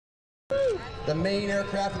The main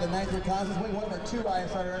aircraft of the 9th Reconnaissance Wing, one of our 2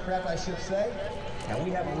 ISR aircraft, I should say. And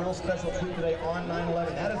we have a real special treat today on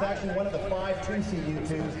 9/11. That is actually one of the 5 2-seat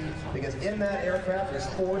U-2s, because in that aircraft is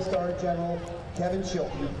 4-star General Kevin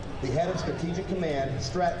Chilton, the head of Strategic Command,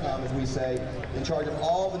 STRATCOM as we say, in charge of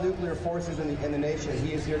all the nuclear forces in the nation.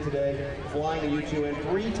 He is here today flying the U-2 in,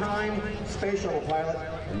 3-time space shuttle pilot,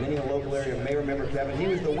 and many in the local area may remember Kevin. He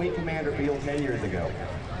was the wing commander Beale 10 years ago.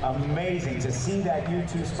 Amazing to see that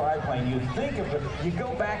U-2 spy plane. You think of it, you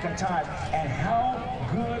go back in time, and how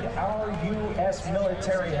good our U.S.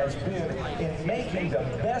 military has been in making the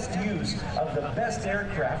best use of the best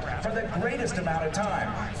aircraft for the greatest amount of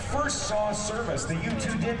time. First saw service the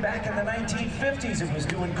U-2 did back in the 1950s. It was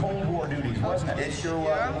doing Cold War duties, wasn't it? It sure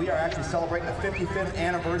was. And we are actually celebrating the 55th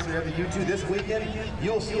anniversary of the U-2 this weekend.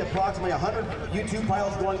 You'll see approximately 100 U-2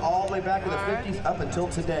 pilots going all the way back to the 50s up until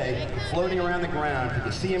today, floating around the ground. You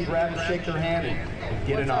can see them grab and shake their hand and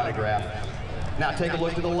get an autograph. Now take a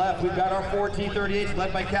look to the left. We've got our 4 T-38s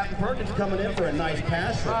led by Captain Perkins coming in for a nice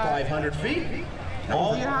pass for 500 feet.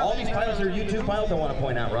 All these pilots are U-2 pilots, I want to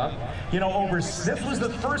point out, Rob. You know, this was the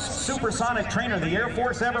first supersonic trainer the Air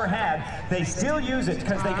Force ever had. They still use it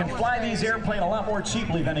because they can fly these airplanes a lot more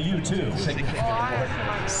cheaply than a U-2.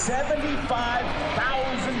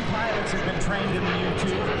 75,000 pilots have been trained in the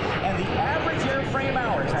U-2, and the average airframe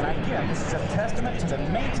hours, and again, this is a testament to the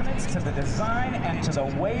maintenance, to the design, and to the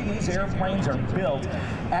way these airplanes are built.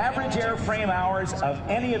 Average airframe hours of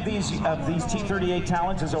any of these T-38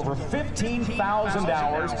 Talons is over 15,000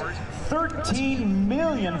 hours, 13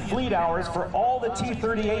 million fleet hours for all the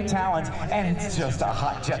T-38 Talons, and it's just a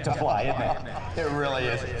hot jet to fly, isn't it? It really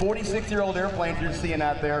is. 46-year-old airplanes you're seeing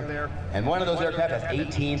out there, and one of those aircraft has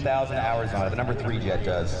 18,000 hours on it. The number 3 jet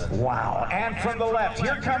does. Wow. And from the left,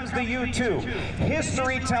 here comes the U-2.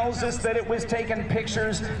 History tells us that it was taking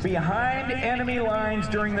pictures behind enemy lines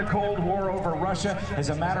during the Cold War over Russia. As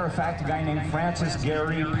a matter of fact, a guy named Francis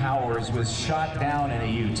Gary Powers was shot down in a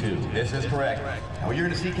U-2. This is correct. Now you're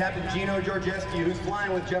going to see Captain Gino Georgescu, who's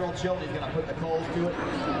flying with General Chilton. He's going to put the coals to it.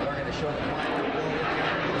 We're going to show the flying.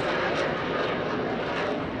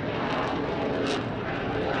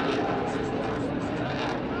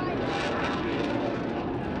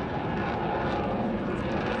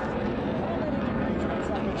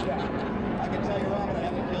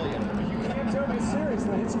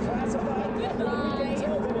 It's classified. We can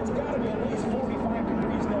tell that it's got to be at least 45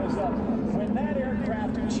 degrees nose up. When that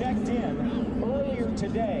aircraft checked in earlier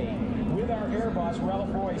today with our air boss, Ralph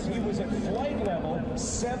Royce, he was at flight level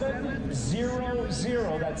 700.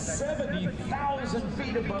 That's 70,000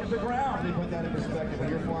 feet above the ground. Let me put that in perspective. When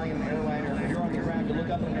you're flying an airliner, if you're on your ground, you look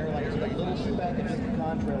up at an airliner, it's like a little shoot back against the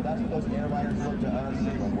contrail. That's what those airliners look to us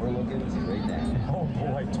when we're looking straight down. Oh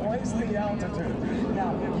boy, twice the altitude.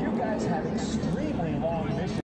 Now, you guys have extremely long